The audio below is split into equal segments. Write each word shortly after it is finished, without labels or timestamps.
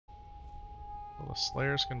So the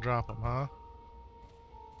Slayers can drop them, huh?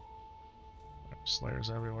 Slayers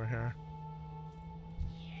everywhere here.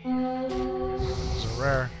 There's a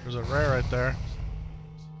rare. There's a rare right there.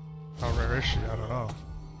 How rare is she? I don't know.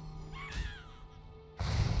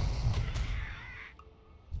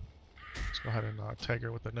 Let's go ahead and tag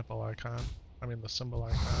her with the nipple icon. I mean the symbol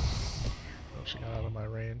icon. Oh, she got out of my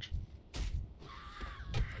range.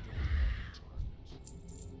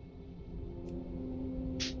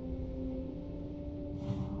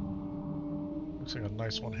 Looks like a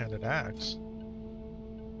nice one-handed axe.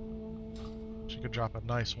 She could drop a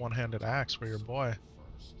nice one-handed axe for your boy.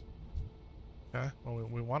 Okay, well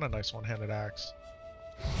we want a nice one-handed axe.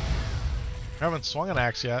 I haven't swung an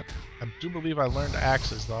axe yet. I do believe I learned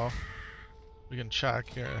axes though. We can check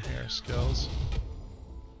here. Skills.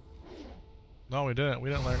 No, we didn't. We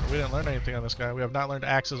didn't learn anything on this guy. We have not learned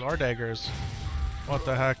axes or daggers. What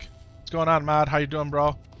the heck? What's going on, Mod? How you doing, bro?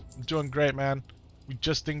 I'm doing great, man. We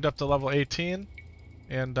just dinged up to level 18,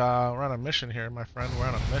 and we're on a mission here, my friend. We're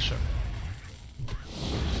on a mission.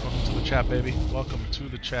 Welcome to the chat, baby. Welcome to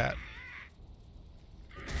the chat.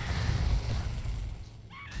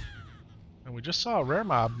 And we just saw a rare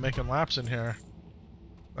mob making laps in here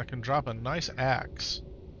that can drop a nice axe.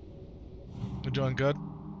 You doing good?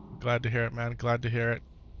 Glad to hear it, man. Glad to hear it.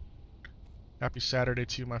 Happy Saturday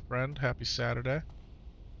to you, my friend. Happy Saturday.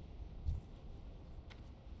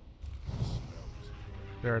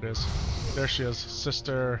 There it is. There she is.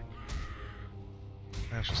 Sister.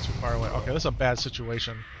 Man, she's too far away. Okay, this is a bad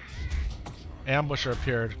situation. Ambusher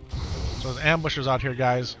appeared. So there's ambushers out here,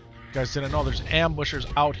 guys. You guys didn't know there's ambushers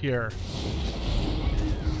out here.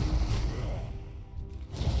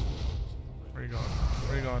 Where are you going?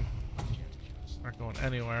 Where are you going? Not going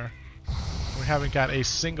anywhere. We haven't got a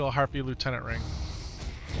single Harpy Lieutenant ring.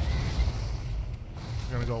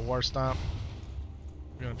 We're gonna go War Stomp.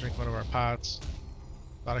 We're gonna drink one of our pots.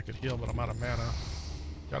 Thought I could heal, but I'm out of mana.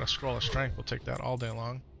 Got a Scroll of Strength. We'll take that all day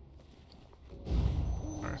long.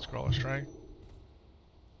 Alright, Scroll of Strength.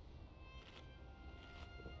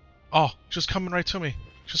 Oh, she's coming right to me.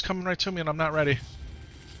 She's coming right to me and I'm not ready.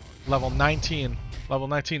 Level 19. Level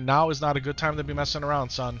 19. Now is not a good time to be messing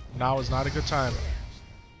around, son. Now is not a good time.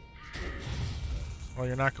 Well,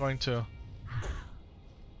 you're not going to.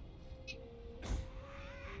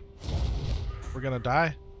 We're gonna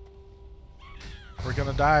die. We're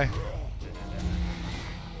gonna die.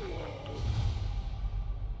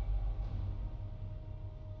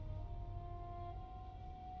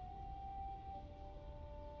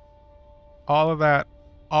 All of that.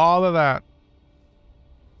 All of that.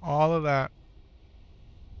 All of that.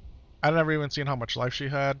 I never even seen how much life she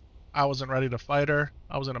had. I wasn't ready to fight her.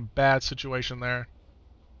 I was in a bad situation there.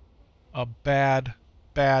 A bad,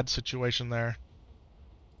 bad situation there.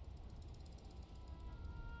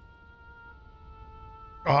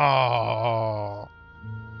 Oh.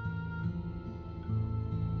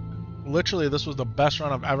 Literally, this was the best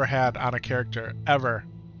run I've ever had on a character. Ever.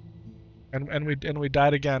 And we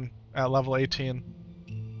died again at level 18.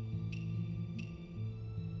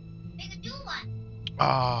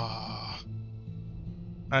 Ah.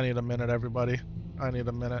 I need a minute, everybody. I need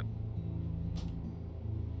a minute.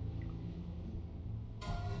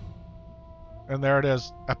 And there it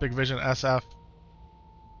is. Epik Vision SF.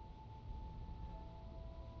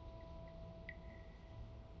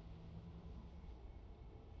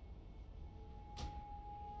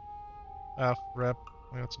 F, rip.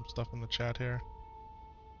 We got some stuff in the chat here.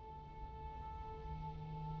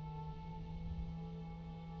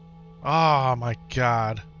 Oh my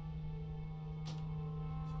god.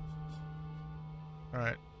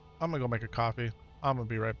 Alright. I'm gonna go make a coffee. I'm gonna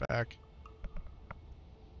be right back.